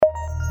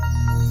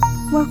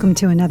Welcome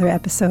to another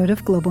episode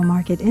of Global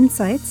Market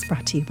Insights,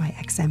 brought to you by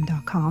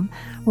XM.com,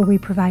 where we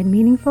provide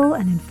meaningful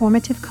and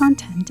informative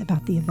content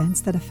about the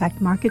events that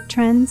affect market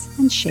trends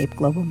and shape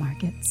global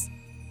markets.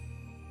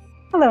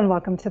 Hello and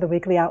welcome to the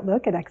Weekly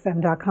Outlook at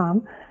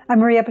XM.com. I'm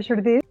Maria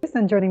Pachurdiz,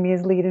 and joining me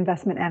is lead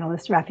investment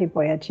analyst Rafi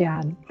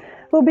Boyadjian.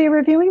 We'll be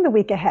reviewing the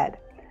week ahead.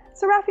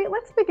 So Rafi,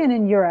 let's begin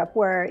in Europe,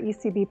 where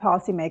ECB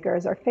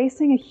policymakers are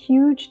facing a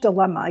huge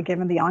dilemma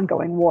given the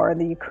ongoing war in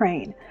the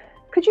Ukraine.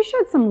 Could you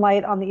shed some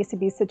light on the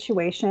ECB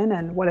situation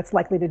and what it's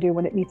likely to do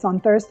when it meets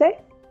on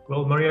Thursday?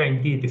 Well, Maria,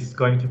 indeed, this is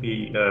going to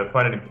be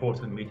quite an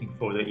important meeting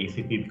for the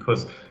ECB,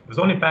 because it was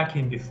only back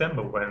in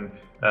December when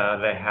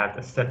they had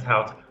set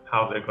out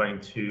how they're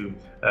going to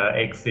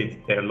exit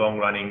their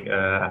long-running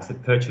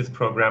asset purchase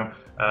program.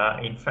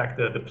 In fact,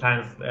 the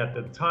plans at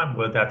the time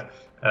were that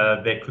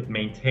they could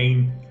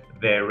maintain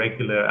their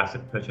regular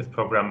asset purchase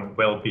program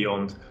well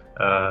beyond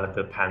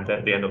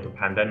the end of the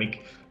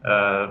pandemic,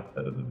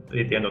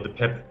 the end of the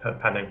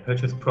pandemic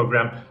purchase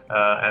program,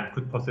 and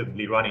could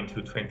possibly run into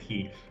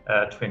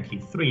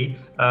 2023.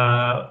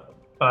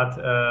 But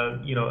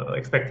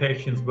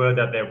expectations were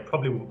that they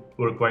probably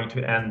were going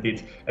to end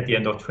it at the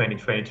end of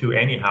 2022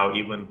 anyhow,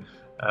 even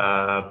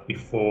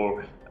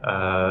before.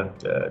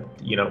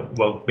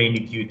 Mainly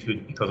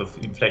because of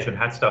inflation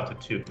had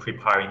started to creep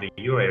higher in the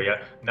euro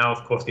area. Now,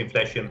 of course, the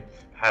inflation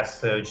has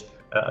surged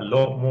a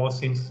lot more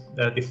since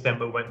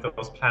December when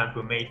those plans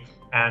were made.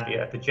 And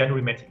at the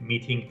January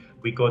meeting,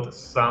 we got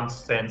some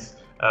sense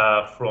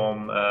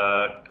from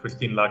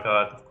Christine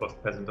Lagarde, of course,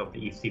 president of the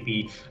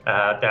ECB,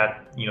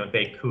 that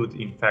they could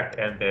in fact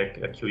end their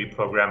QE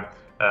program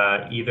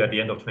either at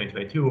the end of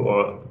 2022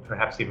 or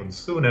perhaps even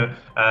sooner,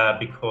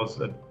 because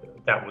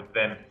that would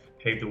then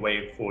pave the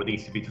way for the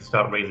ECB to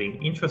start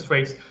raising interest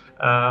rates.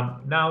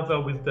 Now,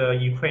 though, with the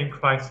Ukraine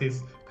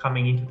crisis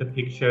coming into the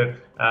picture,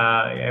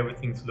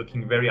 everything's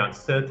looking very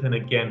uncertain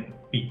again,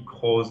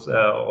 because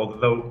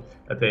although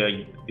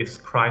this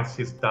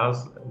crisis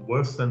does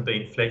worsen the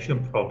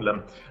inflation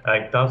problem,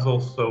 it does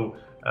also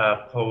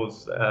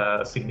pose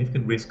a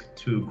significant risk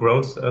to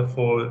growth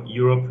for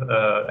Europe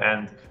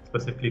and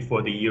specifically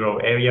for the euro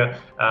area.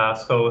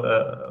 So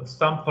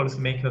some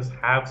policymakers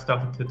have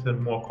started to turn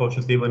more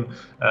cautious. Even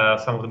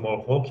some of the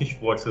more hawkish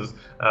voices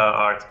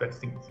are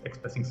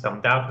expressing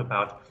some doubt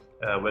about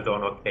whether or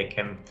not they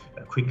can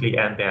quickly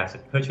end their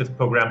asset purchase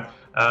program.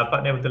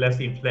 But nevertheless,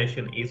 the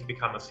inflation is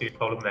becoming a serious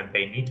problem, and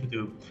they need to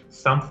do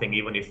something,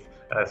 even if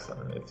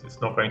it's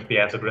not going to be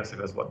as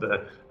aggressive as what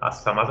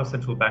some other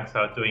central banks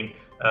are doing.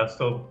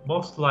 So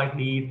most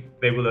likely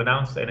they will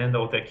announce an end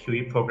of their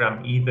QE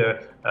program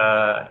either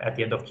at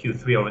the end of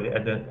Q3 or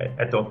at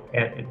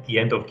the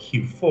end of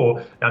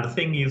Q4. Now, the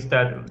thing is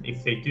that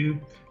if they do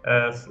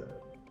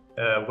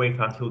wait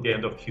until the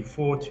end of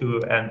Q4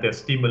 to end their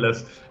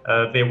stimulus,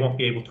 they won't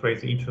be able to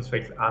raise the interest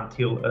rates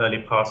until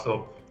early parts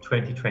of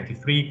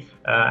 2023,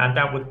 and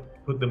that would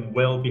put them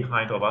well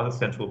behind of other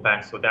central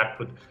banks. So that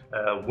could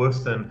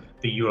worsen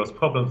the euro's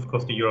problems. Of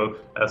course, the euro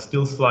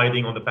still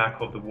sliding on the back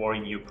of the war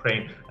in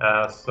Ukraine.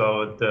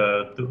 So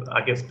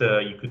I guess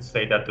you could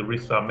say that the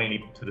risks are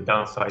mainly to the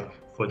downside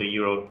for the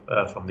euro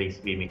from the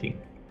ECB meeting.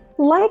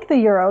 Like the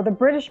euro, the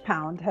British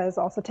pound has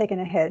also taken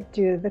a hit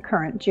due to the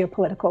current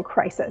geopolitical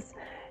crisis.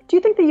 Do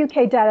you think the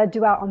UK data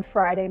due out on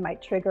Friday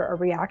might trigger a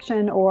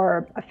reaction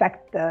or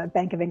affect the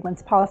Bank of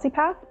England's policy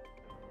path?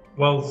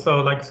 Well,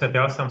 so like I said,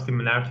 there are some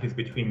similarities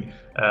between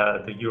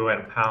the euro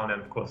and pound,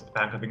 and of course the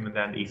Bank of England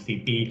and the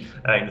ECB,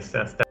 in the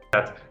sense that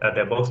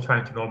they're both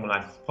trying to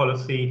normalize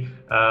policy,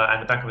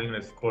 and the Bank of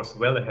England is, of course,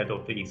 well ahead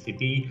of the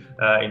ECB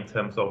in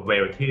terms of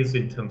where it is,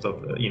 in terms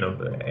of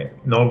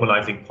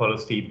normalizing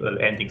policy,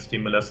 ending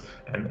stimulus,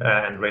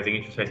 and raising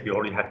interest rates. We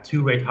already had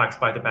 2 rate hikes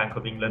by the Bank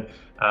of England,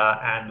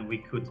 and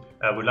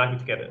we're likely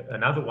to get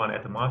another one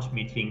at the March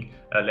meeting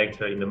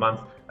later in the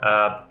month.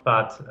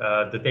 But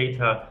the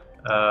data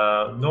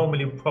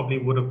normally probably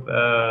would have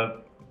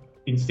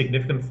been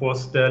significant for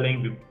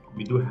sterling.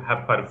 We do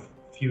have quite a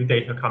few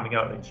data coming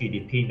out in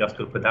GDP,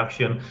 industrial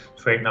production,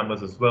 trade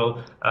numbers as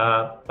well.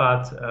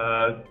 But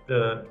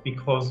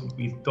because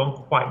we don't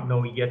quite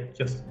know yet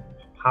just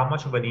how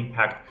much of an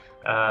impact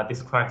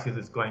this crisis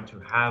is going to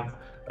have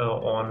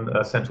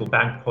on central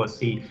bank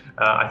policy,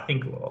 I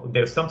think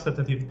there's some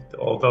certainty,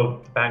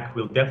 although the bank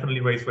will definitely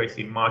raise rates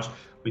in March.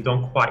 We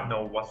don't quite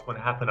know what's going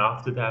to happen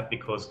after that,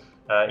 because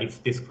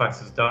if this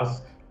crisis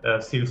does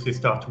seriously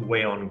start to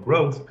weigh on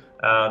growth,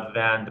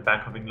 then the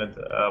Bank of England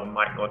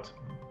might not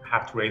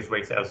have to raise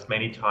rates as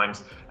many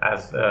times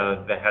as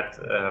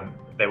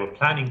they were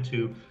planning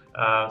to.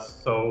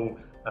 So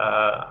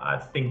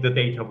I think the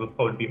data will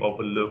probably be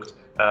overlooked,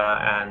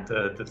 and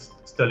the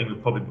sterling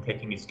will probably be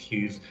taking its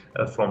cues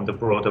from the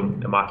broader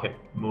market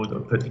mood,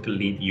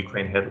 particularly the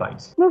Ukraine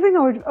headlines. Moving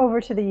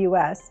over to the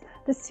US,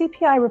 the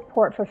CPI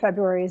report for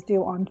February is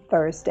due on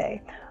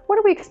Thursday. What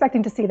are we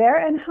expecting to see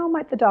there, and how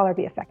might the dollar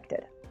be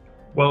affected?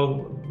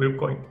 Well, we're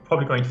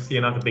probably going to see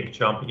another big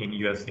jump in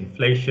U.S.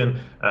 inflation.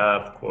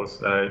 Of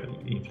course,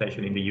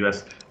 inflation in the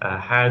U.S.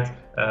 Had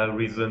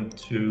risen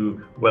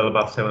to well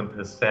above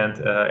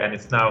 7%, and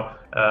it's now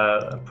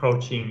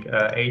approaching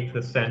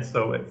 8%.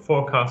 So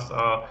forecasts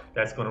are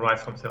that's going to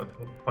rise from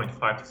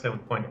 7.5 to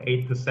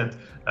 7.8%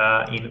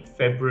 in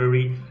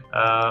February.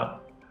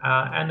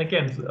 And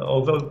again,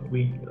 although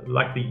we,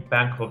 like the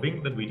Bank of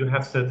England, we do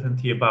have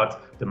certainty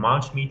about the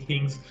March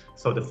meetings,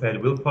 so the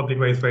Fed will probably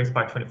raise rates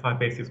by 25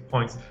 basis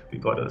points. We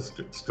got a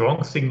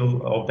strong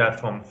signal of that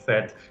from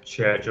Fed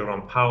Chair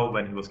Jerome Powell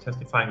when he was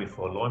testifying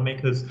before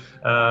lawmakers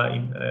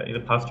in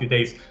the past few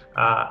days.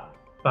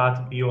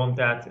 But beyond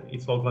that,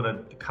 it's all going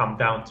to come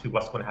down to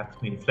what's going to happen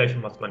to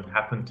inflation, what's going to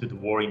happen to the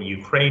war in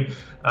Ukraine.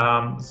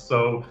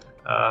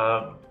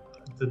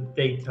 The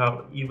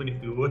data, even if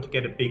we were to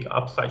get a big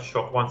upside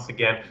shock once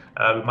again,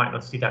 we might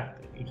not see that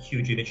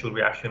huge initial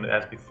reaction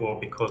as before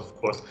because, of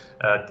course,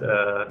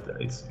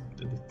 it's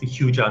the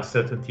huge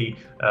uncertainty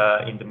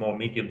in the more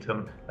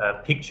medium-term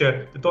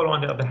picture. The dollar,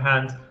 on the other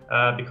hand,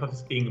 because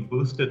it's being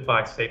boosted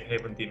by safe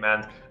haven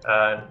demand,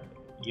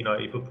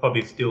 it will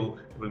probably still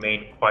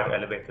remain quite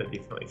elevated.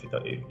 If not,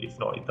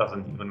 it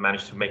doesn't even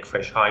manage to make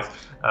fresh highs.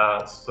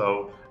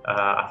 So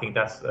I think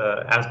that's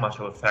as much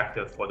of a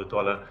factor for the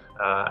dollar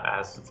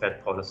as the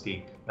Fed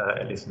policy,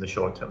 at least in the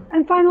short term.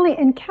 And finally,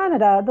 in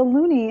Canada, the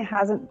loonie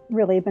hasn't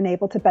really been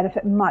able to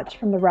benefit much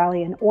from the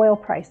rally in oil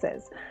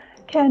prices.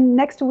 Can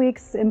next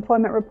week's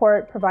employment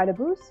report provide a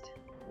boost?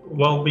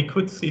 Well, we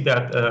could see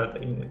that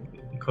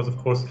because, of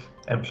course,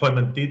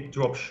 employment did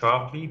drop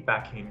sharply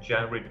back in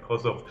January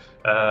because of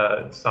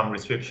some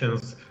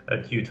restrictions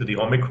due to the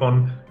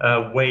Omicron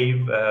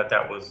wave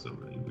that was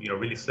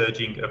really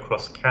surging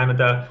across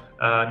Canada.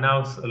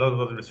 Now a lot of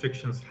those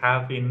restrictions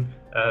have been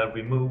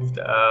removed,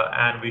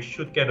 and we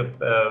should get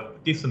a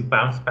decent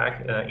bounce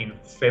back in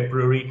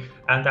February,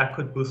 and that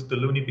could boost the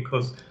loonie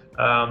because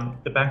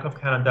the Bank of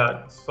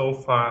Canada so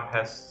far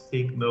has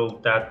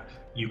signaled that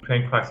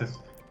Ukraine crisis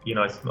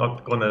it's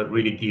not going to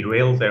really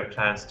derail their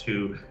plans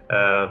to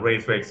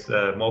raise rates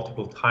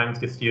multiple times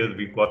this year.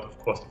 We've got, of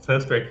course, the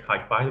first rate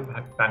hike by the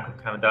Bank of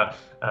Canada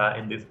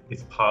in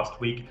this past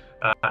week.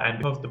 And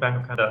because the Bank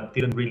of Canada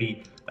didn't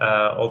really,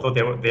 although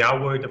they are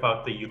worried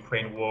about the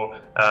Ukraine war,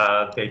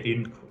 they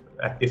didn't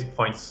at this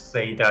point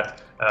say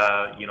that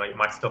it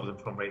might stop them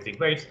from raising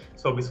rates.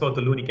 So we saw the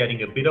loonie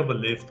getting a bit of a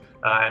lift,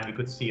 and we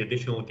could see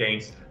additional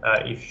gains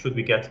should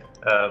we get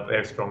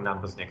very strong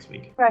numbers next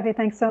week. Ravi,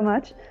 thanks so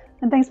much.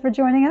 And thanks for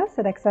joining us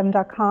at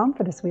XM.com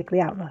for this weekly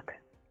outlook.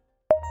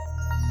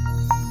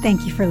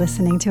 Thank you for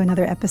listening to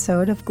another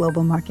episode of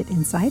Global Market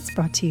Insights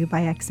brought to you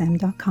by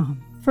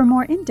XM.com. For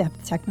more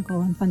in-depth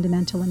technical and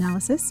fundamental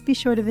analysis, be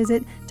sure to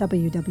visit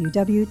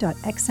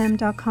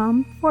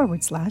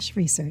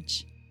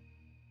www.xm.com/research.